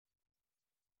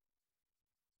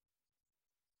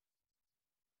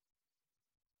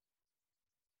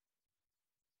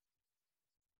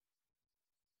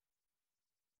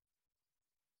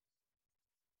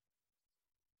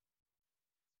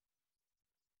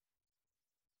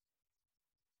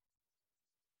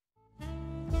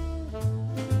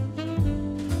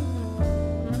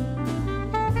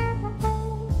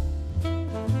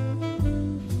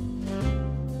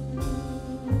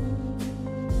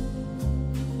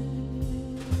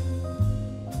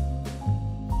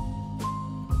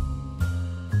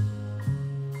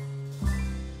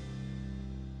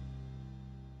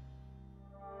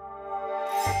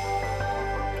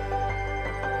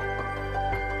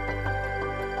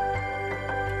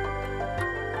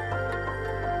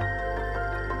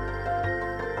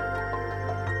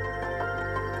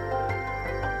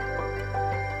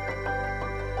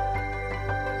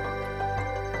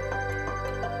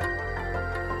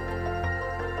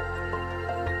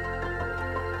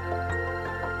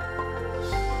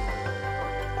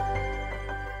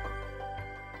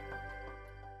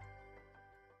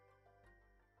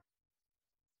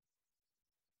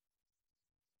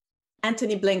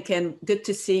Antony Blinken, good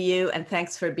to see you, and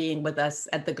thanks for being with us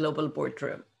at the Global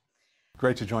Boardroom.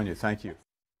 Great to join you. Thank you.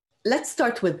 Let's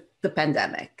start with the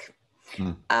pandemic.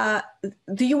 The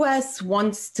US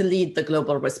wants to lead the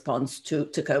global response to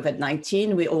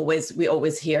COVID-19. We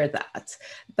always hear that.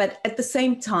 But at the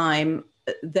same time,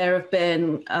 there have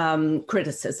been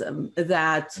criticism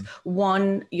that,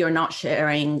 one, you're not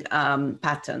sharing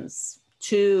patents.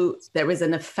 Two, there is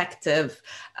an effective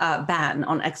ban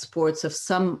on exports of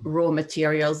some raw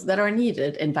materials that are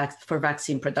needed for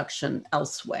vaccine production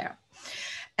elsewhere.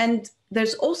 And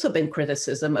there's also been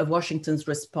criticism of Washington's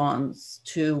response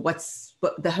to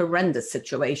the horrendous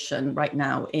situation right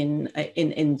now in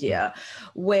India,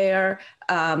 where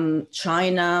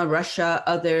China, Russia,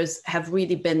 others have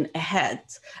really been ahead,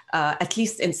 at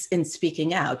least in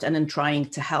speaking out and in trying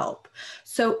to help.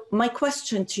 So my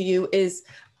question to you is,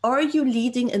 are you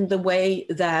leading in the way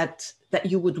that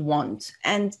you would want?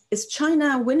 And is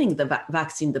China winning the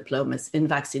vaccine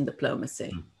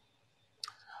diplomacy?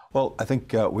 Well, I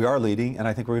think we are leading, and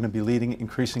I think we're going to be leading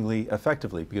increasingly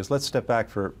effectively, because let's step back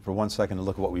for 1 second and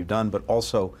look at what we've done, but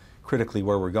also critically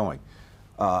where we're going.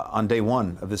 On day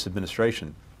one of this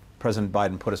administration, President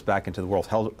Biden put us back into the World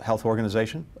Health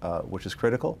Organization, which is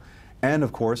critical. And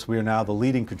of course, we are now the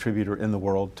leading contributor in the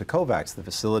world to COVAX, the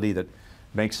facility that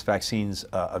makes vaccines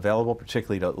available,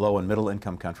 particularly to low and middle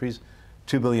income countries.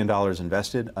 $2 billion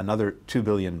invested, another $2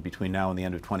 billion between now and the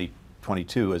end of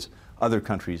 2022 as other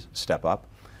countries step up.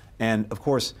 And of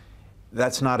course,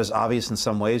 that's not as obvious in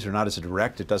some ways, or not as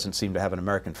direct. It doesn't seem to have an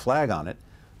American flag on it,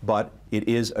 but it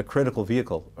is a critical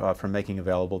vehicle for making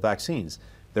available vaccines.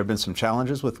 There have been some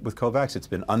challenges with COVAX. It's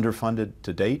been underfunded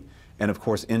to date. And of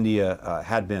course, India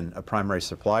had been a primary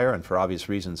supplier, and for obvious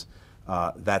reasons,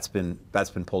 that's been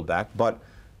pulled back. But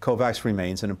COVAX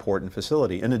remains an important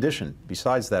facility. In addition,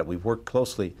 besides that, we've worked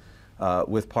closely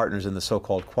with partners in the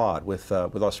so-called Quad, with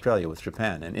Australia, with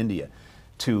Japan, and India,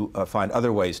 to find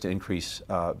other ways to increase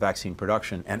vaccine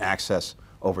production and access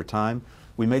over time.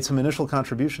 We made some initial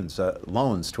contributions,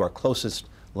 loans to our closest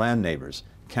land neighbors,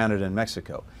 Canada and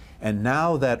Mexico. And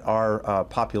now that our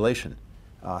population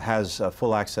has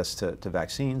full access to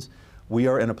vaccines, we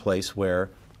are in a place where,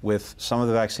 with some of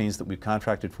the vaccines that we've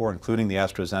contracted for, including the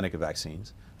AstraZeneca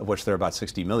vaccines, of which there are about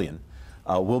 60 million,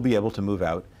 we'll be able to move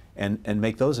out and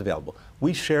make those available.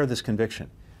 We share this conviction.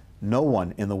 No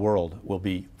one in the world will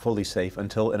be fully safe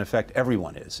until, in effect,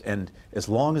 everyone is. And as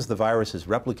long as the virus is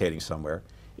replicating somewhere,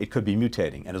 it could be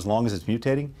mutating. And as long as it's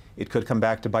mutating, it could come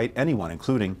back to bite anyone,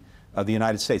 including the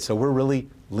United States. So we're really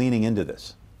leaning into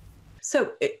this.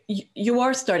 So you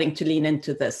are starting to lean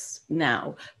into this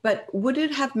now, but would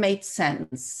it have made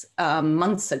sense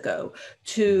months ago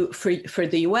for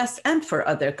the US and for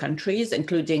other countries,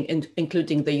 including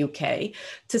the UK,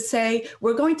 to say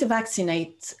we're going to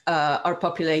vaccinate our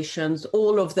populations,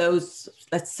 all of those,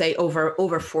 let's say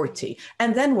over 40,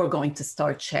 and then we're going to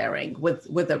start sharing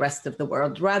with the rest of the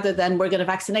world, rather than we're going to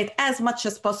vaccinate as much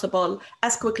as possible,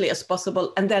 as quickly as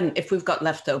possible, and then if we've got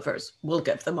leftovers, we'll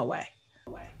give them away?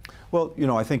 Well, you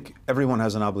know, I think everyone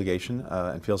has an obligation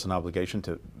and feels an obligation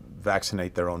to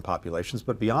vaccinate their own populations.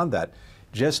 But beyond that,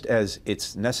 just as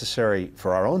it's necessary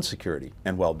for our own security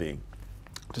and well-being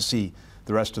to see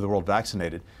the rest of the world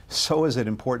vaccinated, so is it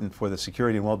important for the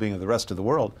security and well-being of the rest of the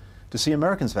world to see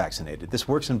Americans vaccinated. This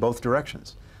works in both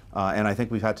directions. And I think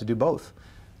we've had to do both.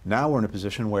 Now we're in a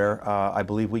position where I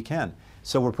believe we can.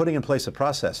 So we're putting in place a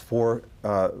process for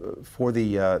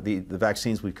the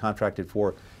vaccines we've contracted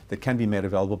for that can be made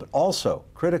available, but also,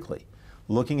 critically,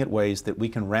 looking at ways that we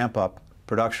can ramp up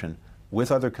production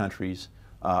with other countries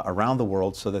around the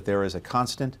world so that there is a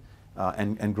constant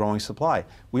and growing supply.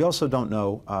 We also don't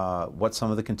know what some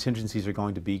of the contingencies are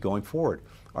going to be going forward.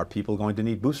 Are people going to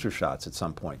need booster shots at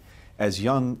some point? As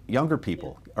younger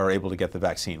people are able to get the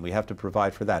vaccine, we have to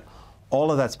provide for that.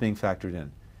 All of that's being factored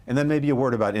in. And then maybe a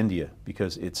word about India,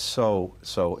 because it's so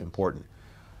important.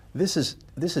 This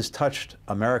has touched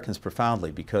Americans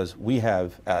profoundly, because we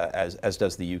have, as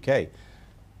does the UK,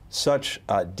 such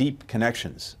deep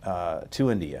connections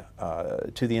to India,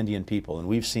 to the Indian people. And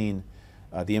we've seen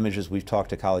the images, we've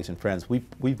talked to colleagues and friends.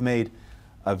 We've made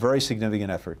a very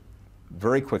significant effort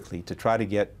very quickly to try to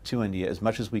get to India as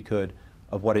much as we could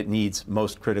of what it needs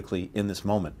most critically in this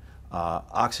moment.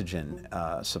 Oxygen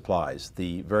supplies,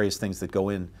 the various things that go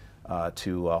in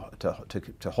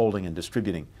to holding and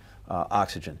distributing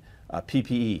oxygen,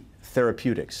 PPE,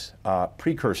 therapeutics,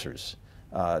 precursors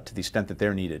to the extent that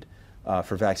they're needed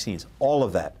for vaccines. All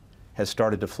of that has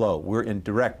started to flow. We're in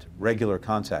direct, regular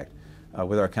contact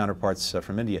with our counterparts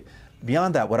from India.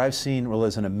 Beyond that, what I've seen, Roula,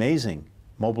 is an amazing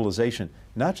mobilization,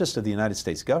 not just of the United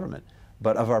States government,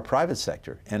 but of our private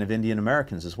sector and of Indian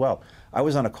Americans as well. I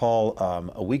was on a call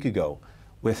a week ago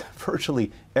with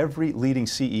virtually every leading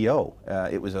CEO.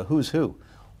 It was a who's who,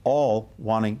 all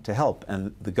wanting to help.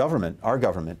 And the government, our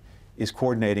government, is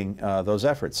coordinating those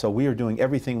efforts. So we are doing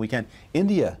everything we can.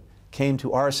 India came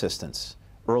to our assistance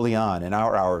early on in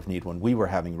our hour of need when we were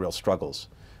having real struggles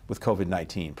with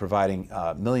COVID-19, providing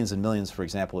millions and millions, for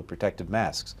example, of protective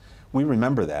masks. We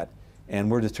remember that,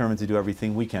 and we're determined to do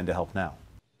everything we can to help now.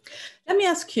 Let me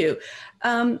ask you,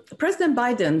 President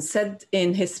Biden said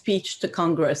in his speech to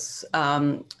Congress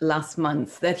last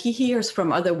month that he hears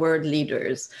from other world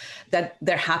leaders that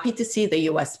they're happy to see the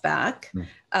US back,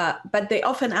 but they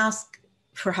often ask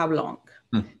for how long.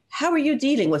 How are you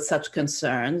dealing with such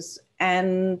concerns,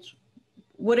 and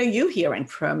what are you hearing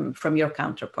from your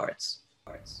counterparts?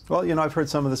 Well, you know, I've heard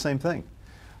some of the same thing.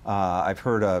 I've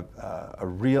heard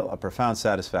a profound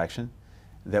satisfaction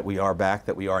that we are back,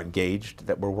 that we are engaged,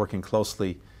 that we're working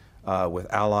closely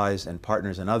with allies and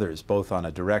partners and others, both on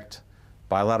a direct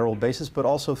bilateral basis, but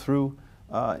also through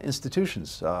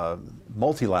institutions,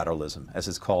 multilateralism, as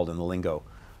it's called in the lingo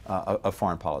of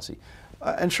foreign policy.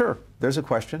 And sure, there's a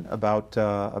question about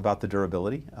the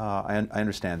durability. I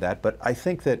understand that, but I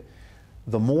think that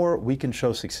the more we can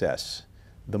show success,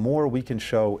 the more we can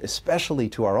show, especially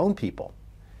to our own people,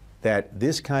 that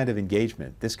this kind of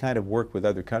engagement, this kind of work with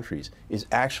other countries is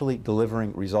actually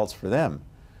delivering results for them,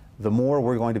 the more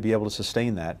we're going to be able to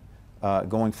sustain that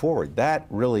going forward. That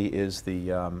really is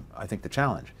I think, the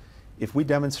challenge. If we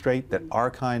demonstrate that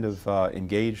our kind of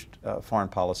engaged foreign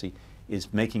policy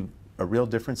is making a real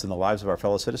difference in the lives of our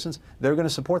fellow citizens, they're going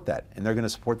to support that, and they're going to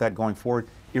support that going forward,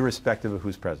 irrespective of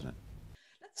who's president.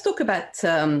 Let's talk about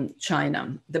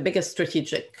China, the biggest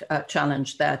strategic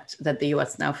challenge that the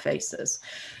U.S. now faces.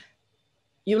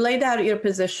 You laid out your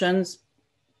positions,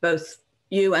 both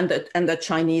you and the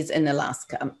Chinese in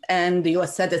Alaska, and the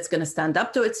U.S. said it's going to stand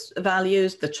up to its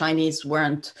values. The Chinese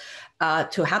weren't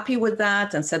too happy with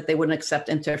that and said they wouldn't accept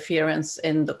interference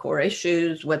in the core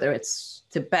issues, whether it's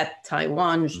Tibet,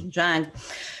 Taiwan, Xinjiang.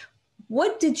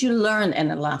 What did you learn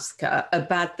in Alaska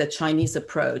about the Chinese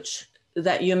approach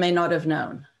that you may not have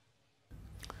known?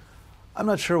 I'm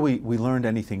not sure we learned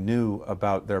anything new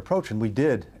about their approach, and we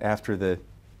did, after the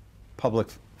public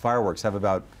fireworks, have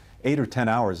about 8 or 10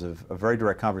 hours of very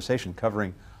direct conversation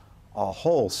covering a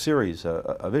whole series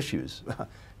of issues,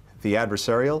 the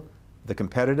adversarial, the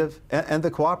competitive, and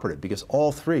the cooperative, because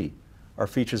all three are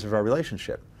features of our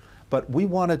relationship. But we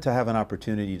wanted to have an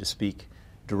opportunity to speak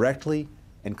directly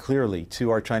and clearly to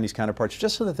our Chinese counterparts,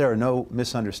 just so that there are no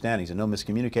misunderstandings and no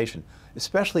miscommunication,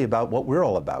 especially about what we're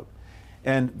all about.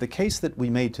 And the case that we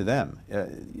made to them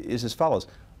is as follows.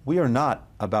 We are not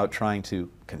about trying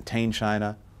to contain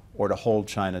China or to hold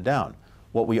China down.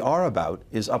 What we are about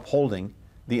is upholding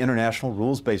the international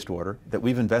rules-based order that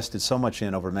we've invested so much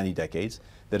in over many decades,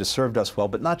 that has served us well,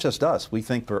 but not just us. We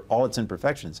think, for all its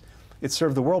imperfections, it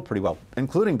served the world pretty well,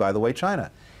 including, by the way, China.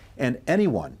 And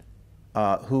anyone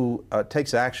who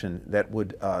takes action that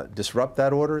would disrupt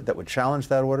that order, that would challenge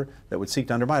that order, that would seek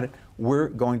to undermine it, we're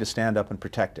going to stand up and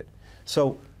protect it.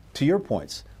 So, to your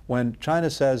points, when China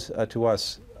says to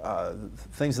us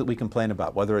things that we complain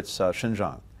about, whether it's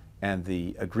Xinjiang and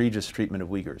the egregious treatment of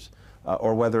Uyghurs,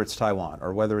 or whether it's Taiwan,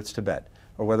 or whether it's Tibet,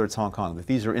 or whether it's Hong Kong, that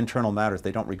these are internal matters,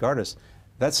 they don't regard us,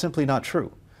 that's simply not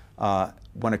true.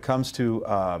 When it comes to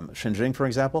Xinjiang, for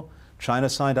example, China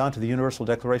signed on to the Universal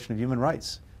Declaration of Human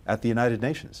Rights at the United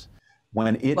Nations.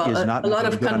 When it is not a lot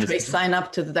of countries sign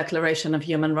up to the Declaration of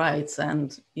Human Rights,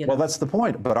 and well, that's the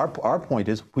point. But our point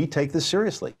is, we take this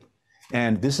seriously,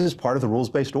 and this is part of the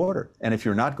rules-based order. And if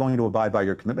you're not going to abide by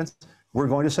your commitments, we're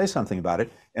going to say something about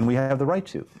it, and we have the right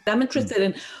to. I'm interested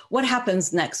in what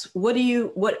happens next. What are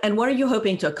you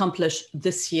hoping to accomplish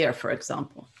this year, for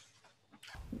example?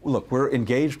 Look, we're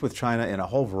engaged with China in a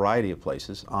whole variety of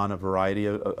places on a variety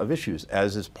of issues,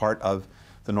 as is part of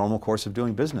the normal course of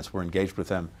doing business. We're engaged with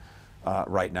them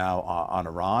right now on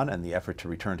Iran and the effort to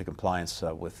return to compliance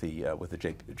with the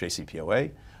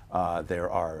JCPOA. There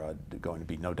are going to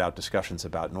be no doubt discussions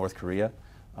about North Korea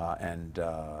and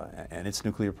its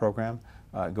nuclear program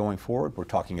going forward. We're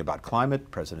talking about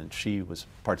climate. President Xi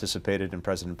participated in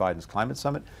President Biden's climate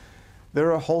summit. There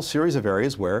are a whole series of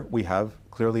areas where we have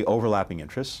clearly overlapping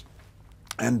interests,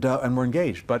 and we're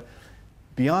engaged. But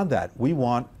beyond that, we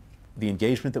want the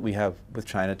engagement that we have with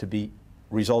China to be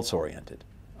results-oriented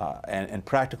and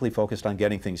practically focused on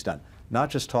getting things done, not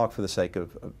just talk for the sake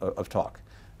of talk.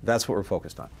 That's what we're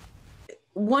focused on.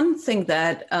 One thing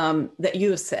that that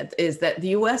you said is that the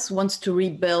U.S. wants to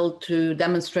rebuild to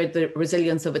demonstrate the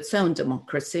resilience of its own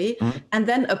democracy, and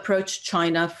then approach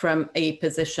China from a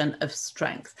position of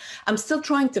strength. I'm still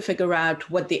trying to figure out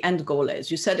what the end goal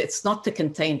is. You said it's not to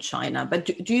contain China, but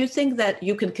do you think that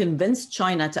you can convince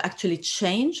China to actually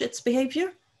change its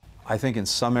behavior? I think in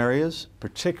some areas,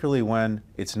 particularly when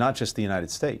it's not just the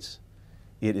United States,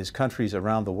 it is countries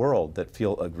around the world that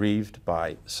feel aggrieved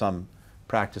by some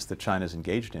practice that China is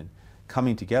engaged in,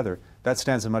 coming together, that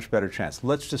stands a much better chance.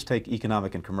 Let's just take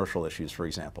economic and commercial issues, for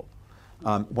example.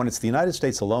 When it's the United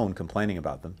States alone complaining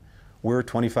about them, we're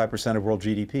 25% of world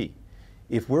GDP.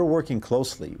 If we're working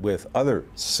closely with other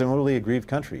similarly aggrieved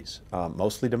countries,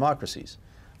 mostly democracies,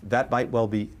 that might well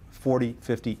be 40,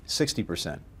 50,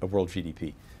 60% of world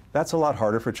GDP. That's a lot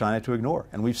harder for China to ignore.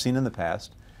 And we've seen in the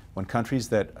past when countries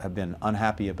that have been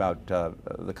unhappy about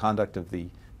the conduct of the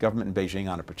government in Beijing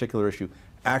on a particular issue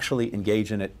actually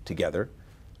engage in it together,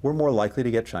 we're more likely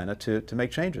to get China to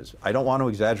make changes. I don't want to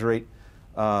exaggerate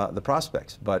the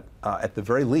prospects, but at the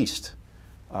very least,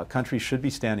 countries should be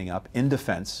standing up in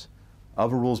defense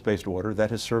of a rules-based order that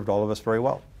has served all of us very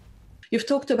well. You've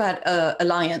talked about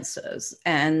alliances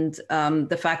and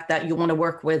the fact that you want to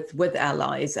work with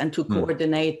allies and to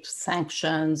coordinate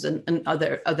sanctions and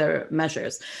other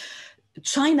measures.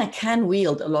 China can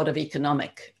wield a lot of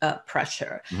economic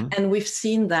pressure. And we've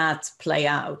seen that play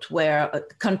out where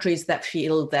countries that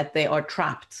feel that they are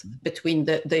trapped between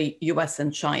the US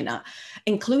and China,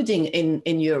 including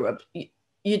in Europe.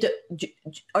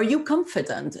 Are you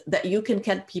confident that you can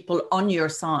get people on your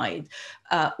side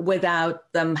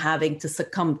without them having to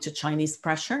succumb to Chinese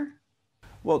pressure?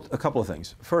 Well, a couple of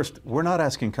things. First, we're not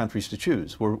asking countries to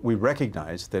choose. We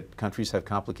recognize that countries have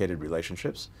complicated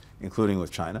relationships, including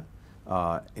with China,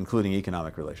 including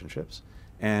economic relationships.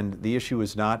 And the issue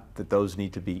is not that those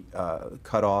need to be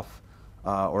cut off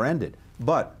or ended.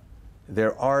 But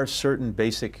there are certain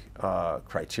basic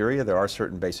criteria, there are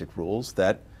certain basic rules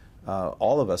that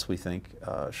all of us, we think,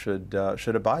 should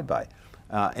abide by.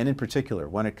 And in particular,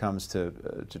 when it comes to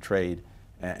trade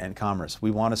and commerce,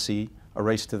 we want to see a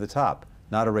race to the top,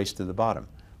 not a race to the bottom.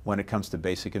 When it comes to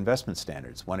basic investment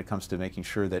standards, when it comes to making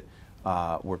sure that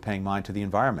we're paying mind to the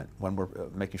environment, when we're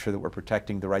making sure that we're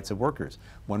protecting the rights of workers,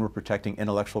 when we're protecting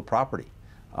intellectual property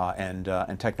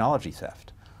and technology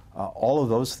theft. All of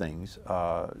those things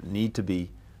need to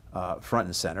be front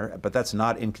and center, but that's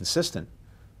not inconsistent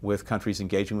with countries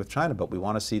engaging with China, but we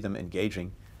want to see them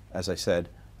engaging, as I said,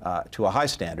 to a high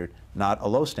standard, not a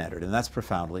low standard, and that's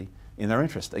profoundly in their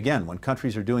interest. Again, when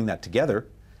countries are doing that together,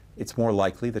 it's more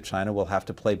likely that China will have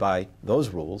to play by those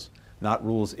rules, not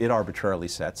rules it arbitrarily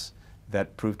sets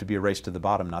that prove to be a race to the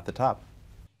bottom, not the top.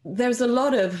 There's a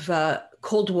lot of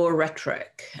Cold War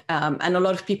rhetoric and a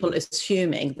lot of people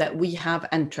assuming that we have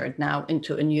entered now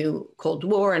into a new Cold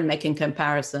War and making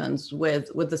comparisons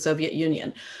with the Soviet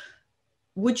Union.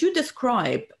 Would you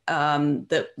describe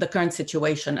the current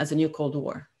situation as a new Cold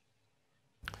War?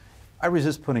 I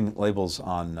resist putting labels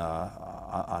on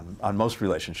most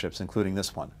relationships, including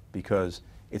this one, because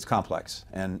it's complex.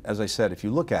 And as I said, if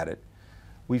you look at it,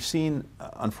 we've seen,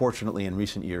 unfortunately, in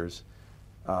recent years,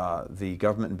 the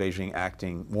government in Beijing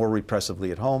acting more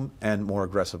repressively at home and more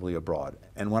aggressively abroad.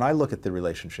 And when I look at the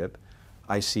relationship,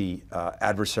 I see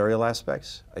adversarial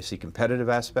aspects, I see competitive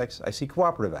aspects, I see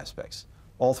cooperative aspects,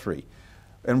 all three.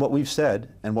 And what we've said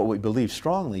and what we believe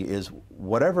strongly is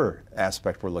whatever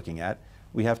aspect we're looking at,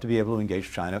 we have to be able to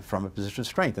engage China from a position of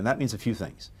strength. And that means a few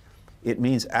things. It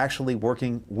means actually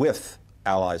working with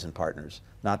allies and partners,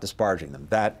 not disparaging them.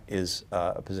 That is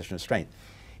a position of strength.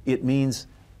 It means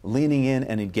leaning in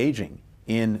and engaging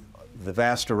in the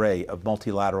vast array of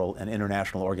multilateral and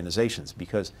international organizations,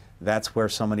 because that's where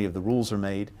so many of the rules are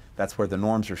made, that's where the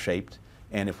norms are shaped,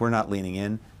 and if we're not leaning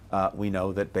in, we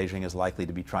know that Beijing is likely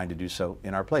to be trying to do so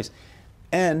in our place.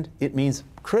 And it means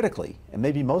critically, and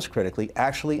maybe most critically,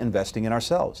 actually investing in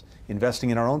ourselves, investing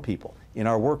in our own people, in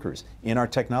our workers, in our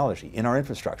technology, in our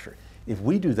infrastructure. If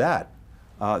we do that,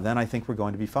 then I think we're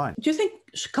going to be fine. Do you think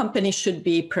companies should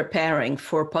be preparing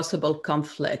for possible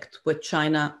conflict with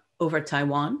China over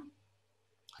Taiwan?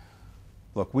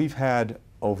 Look, we've had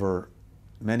over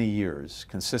many years,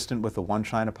 consistent with the One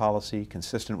China policy,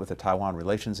 consistent with the Taiwan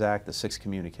Relations Act, the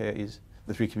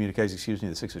three communiques,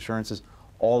 the 6 assurances,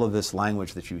 all of this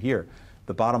language that you hear.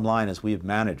 The bottom line is we have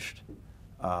managed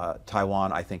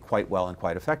Taiwan, I think, quite well and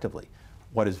quite effectively.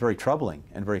 What is very troubling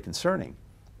and very concerning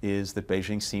is that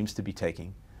Beijing seems to be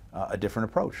taking a different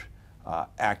approach,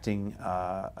 acting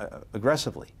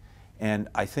aggressively. And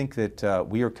I think that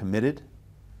we are committed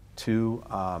to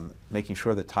making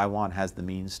sure that Taiwan has the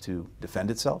means to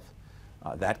defend itself.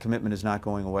 That commitment is not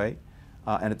going away.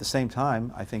 And at the same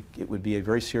time, I think it would be a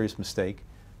very serious mistake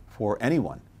for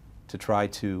anyone to try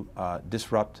to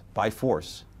disrupt by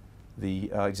force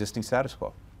the existing status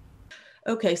quo.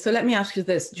 Okay, so let me ask you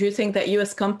this. Do you think that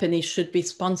U.S. companies should be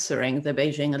sponsoring the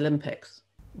Beijing Olympics?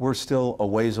 We're still a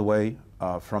ways away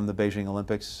from the Beijing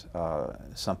Olympics,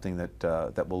 something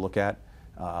that we'll look at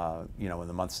in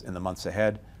the months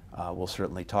ahead. We'll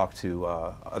certainly talk to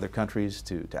other countries,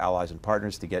 to allies and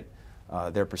partners to get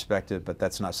their perspective, but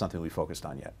that's not something we focused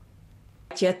on yet.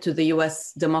 Yet to the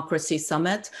U.S. Democracy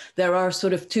Summit, there are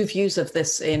sort of two views of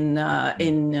this in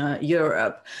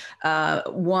Europe.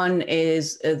 One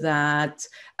is that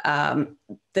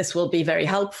this will be very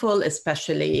helpful,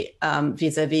 especially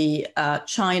vis-a-vis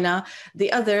China.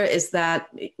 The other is that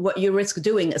what you risk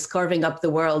doing is carving up the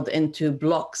world into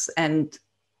blocks, and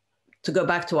to go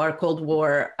back to our Cold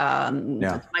War,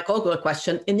 my Cold War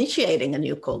question, initiating a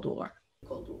new Cold War.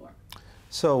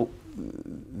 So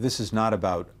this is not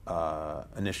about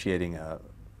initiating a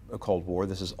Cold War.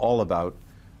 This is all about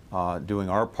doing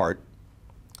our part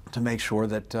to make sure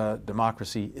that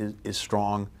democracy is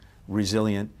strong,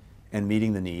 resilient, and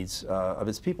meeting the needs of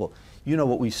its people. You know,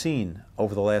 what we've seen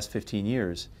over the last 15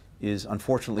 years is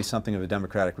unfortunately something of a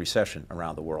democratic recession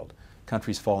around the world.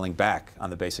 Countries falling back on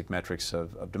the basic metrics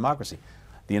of democracy.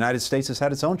 The United States has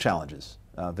had its own challenges,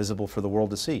 visible for the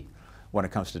world to see when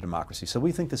it comes to democracy. So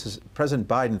we think President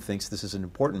Biden thinks this is an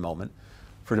important moment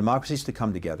for democracies to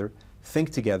come together,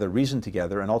 think together, reason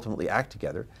together, and ultimately act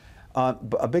together.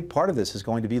 A big part of this is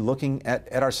going to be looking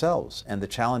at ourselves and the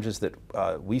challenges that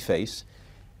we face,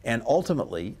 and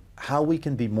ultimately how we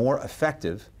can be more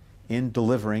effective in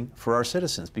delivering for our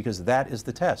citizens, because that is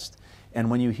the test. And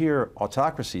when you hear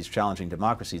autocracies challenging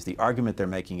democracies, the argument they're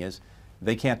making is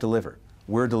they can't deliver.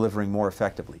 We're delivering more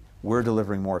effectively. We're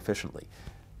delivering more efficiently.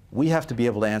 We have to be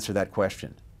able to answer that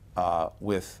question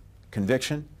with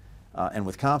conviction and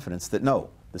with confidence that no,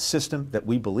 the system that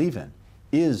we believe in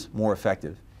is more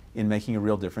effective in making a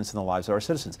real difference in the lives of our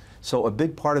citizens. So a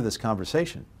big part of this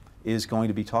conversation is going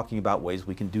to be talking about ways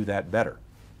we can do that better.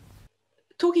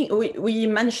 We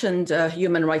mentioned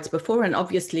human rights before, and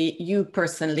obviously you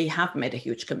personally have made a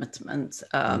huge commitment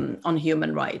on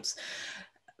human rights.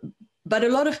 But a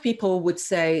lot of people would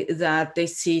say that they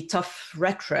see tough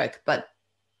rhetoric, but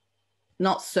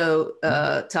not so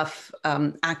tough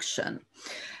action.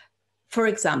 For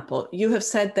example, you have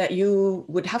said that you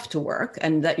would have to work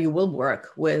and that you will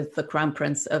work with the Crown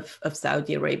Prince of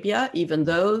Saudi Arabia, even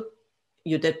though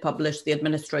the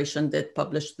administration did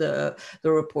publish the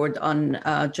report on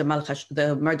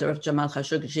the murder of Jamal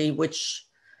Khashoggi, which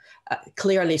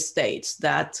clearly states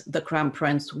that the Crown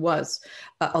Prince was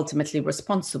ultimately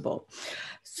responsible.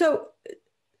 So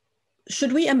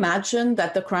should we imagine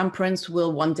that the Crown Prince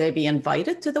will one day be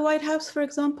invited to the White House, for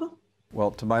example? Well,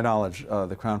 to my knowledge,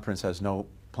 the Crown Prince has no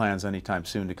plans anytime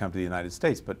soon to come to the United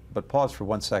States. But pause for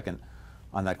 1 second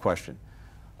on that question.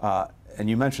 And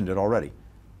you mentioned it already.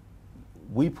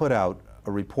 We put out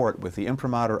a report with the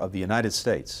imprimatur of the United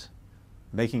States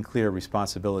making clear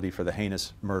responsibility for the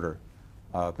heinous murder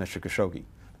of Mr. Khashoggi.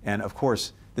 And of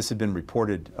course, this had been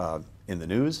reported in the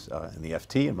news, in the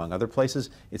FT, among other places.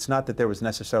 It's not that there was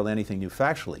necessarily anything new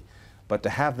factually, but to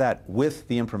have that with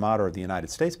the imprimatur of the United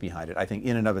States behind it, I think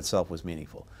in and of itself was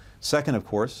meaningful. Second, of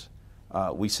course,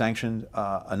 we sanctioned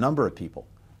a number of people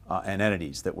and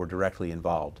entities that were directly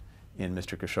involved in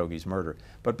Mr. Khashoggi's murder.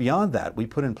 But beyond that, we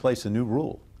put in place a new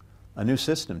rule, a new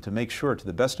system to make sure, to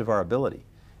the best of our ability,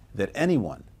 that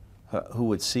anyone who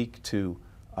would seek to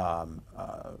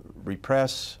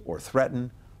repress or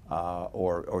threaten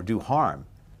or do harm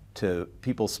to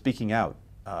people speaking out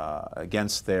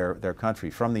against their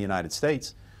country from the United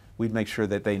States, we'd make sure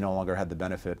that they no longer had the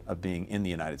benefit of being in the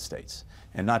United States.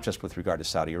 And not just with regard to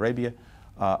Saudi Arabia,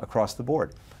 across the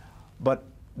board. But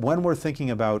when we're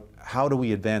thinking about how do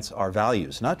we advance our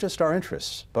values, not just our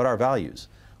interests, but our values,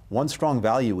 one strong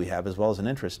value we have as well as an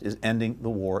interest is ending the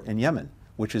war in Yemen,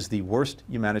 which is the worst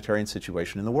humanitarian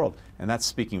situation in the world. And that's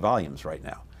speaking volumes right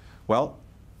now. Well,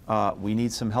 we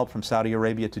need some help from Saudi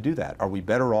Arabia to do that. Are we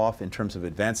better off in terms of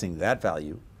advancing that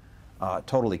value,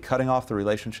 totally cutting off the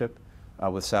relationship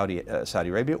with Saudi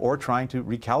Arabia, or trying to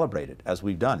recalibrate it, as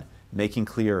we've done, making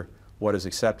clear what is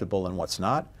acceptable and what's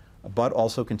not, but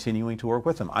also continuing to work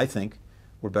with them? I think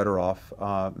we're better off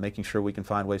making sure we can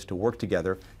find ways to work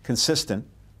together consistent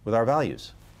with our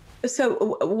values.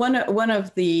 So one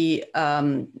of the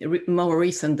more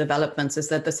recent developments is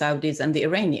that the Saudis and the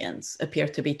Iranians appear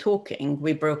to be talking.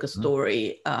 We broke a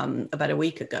story about a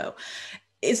week ago.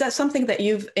 Is that something that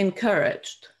you've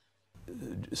encouraged?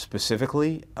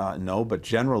 Specifically, no, but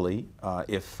generally,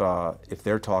 if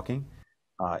they're talking,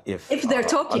 If they're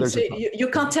talking, so you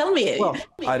can't tell me. Well,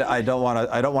 I don't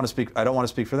want to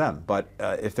speak for them. But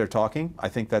if they're talking, I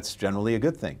think that's generally a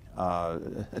good thing.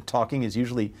 Talking is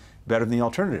usually better than the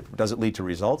alternative. Does it lead to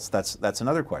results? That's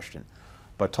another question.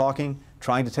 But talking,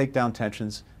 trying to take down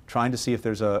tensions, trying to see if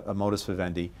there's a modus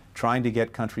vivendi, trying to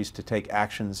get countries to take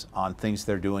actions on things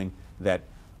they're doing that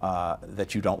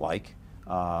you don't like,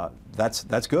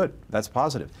 that's good. That's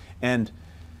positive. And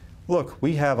look,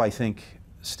 we have, I think,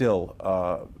 still,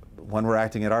 when we're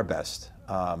acting at our best,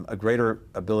 a greater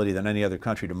ability than any other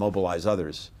country to mobilize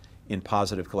others in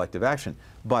positive collective action.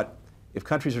 But if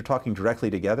countries are talking directly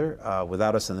together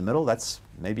without us in the middle, that's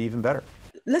maybe even better.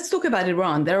 Let's talk about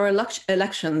Iran. There are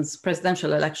elections,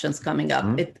 presidential elections coming up,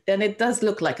 and it does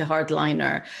look like a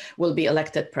hardliner will be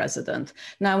elected president.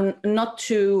 Now, not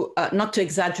to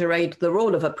exaggerate the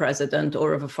role of a president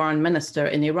or of a foreign minister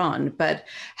in Iran, but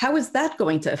how is that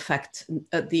going to affect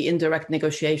the indirect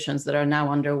negotiations that are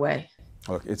now underway?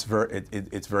 Look, it's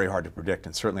very hard to predict,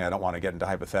 and certainly I don't want to get into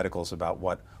hypotheticals about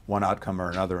what one outcome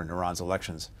or another in Iran's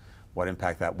elections, what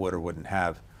impact that would or wouldn't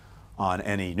have on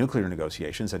any nuclear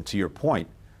negotiations. And to your point,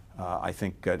 I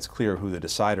think it's clear who the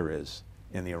decider is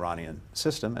in the Iranian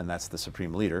system, and that's the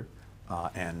supreme leader.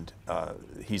 And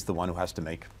he's the one who has to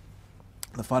make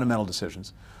the fundamental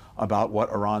decisions about what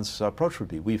Iran's approach would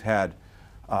be. We've had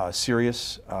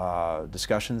serious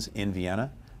discussions in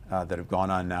Vienna that have gone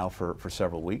on now for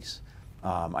several weeks.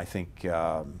 I think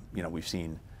we've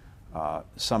seen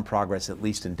some progress, at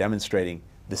least in demonstrating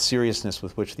the seriousness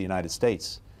with which the United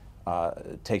States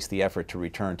takes the effort to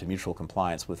return to mutual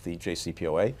compliance with the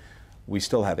JCPOA. We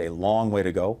still have a long way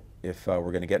to go if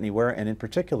we're going to get anywhere, and in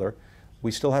particular,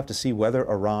 we still have to see whether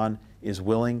Iran is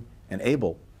willing and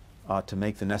able to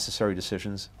make the necessary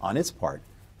decisions on its part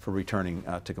for returning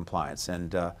to compliance.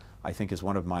 And I think, as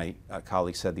one of my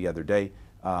colleagues said the other day,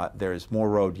 there is more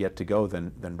road yet to go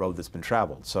than road that's been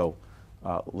traveled. So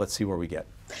let's see where we get.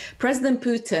 President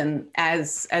Putin,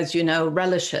 as you know,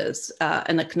 relishes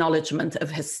an acknowledgement of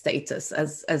his status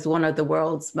as one of the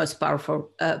world's most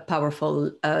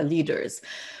powerful leaders.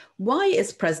 Why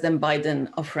is President Biden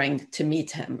offering to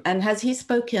meet him? And has he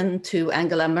spoken to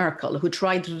Angela Merkel, who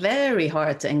tried very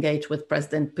hard to engage with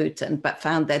President Putin, but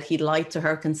found that he lied to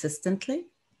her consistently?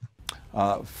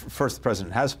 First, the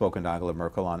president has spoken to Angela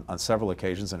Merkel on several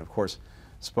occasions, and of course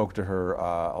spoke to her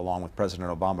along with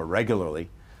President Obama regularly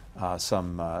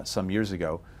some years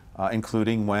ago,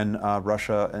 including when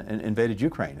Russia invaded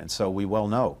Ukraine. And so we well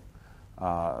know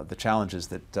the challenges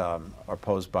that are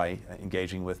posed by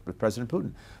engaging with President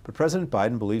Putin. But President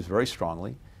Biden believes very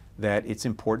strongly that it's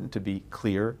important to be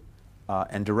clear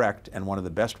and direct, and one of the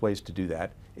best ways to do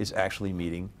that is actually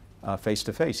meeting face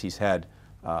to face. He's had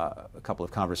a couple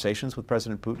of conversations with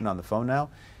President Putin on the phone now,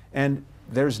 and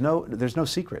there's no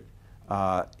secret.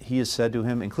 He has said to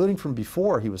him, including from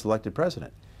before he was elected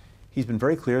president, he's been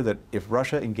very clear that if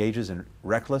Russia engages in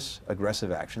reckless,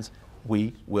 aggressive actions,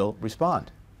 we will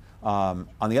respond. On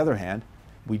the other hand,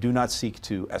 we do not seek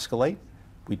to escalate.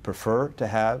 We'd prefer to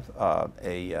have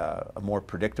a more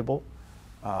predictable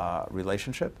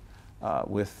relationship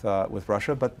with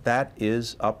Russia, but that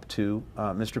is up to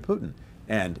Mr. Putin.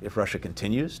 And if Russia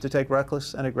continues to take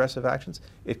reckless and aggressive actions,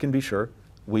 it can be sure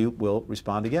we will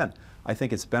respond again. I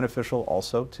think it's beneficial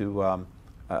also to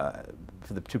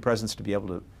for the two presidents to be able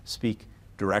to speak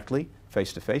directly,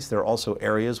 face to face. There are also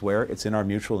areas where it's in our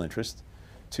mutual interest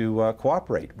to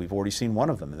cooperate. We've already seen one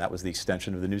of them, and that was the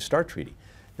extension of the New START treaty.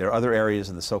 There are other areas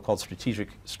in the so-called strategic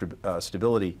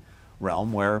stability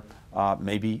realm where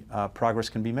maybe progress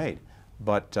can be made.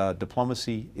 But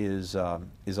diplomacy is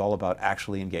all about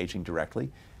actually engaging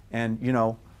directly. And you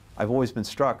know, I've always been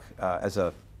struck as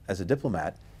a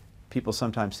diplomat. People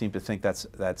sometimes seem to think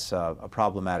that's a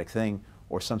problematic thing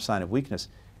or some sign of weakness.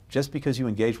 Just because you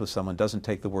engage with someone doesn't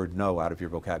take the word no out of your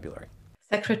vocabulary.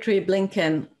 Secretary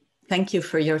Blinken, thank you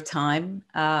for your time.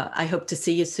 I hope to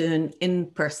see you soon in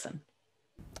person.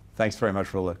 Thanks very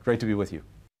much, Roula. Great to be with you.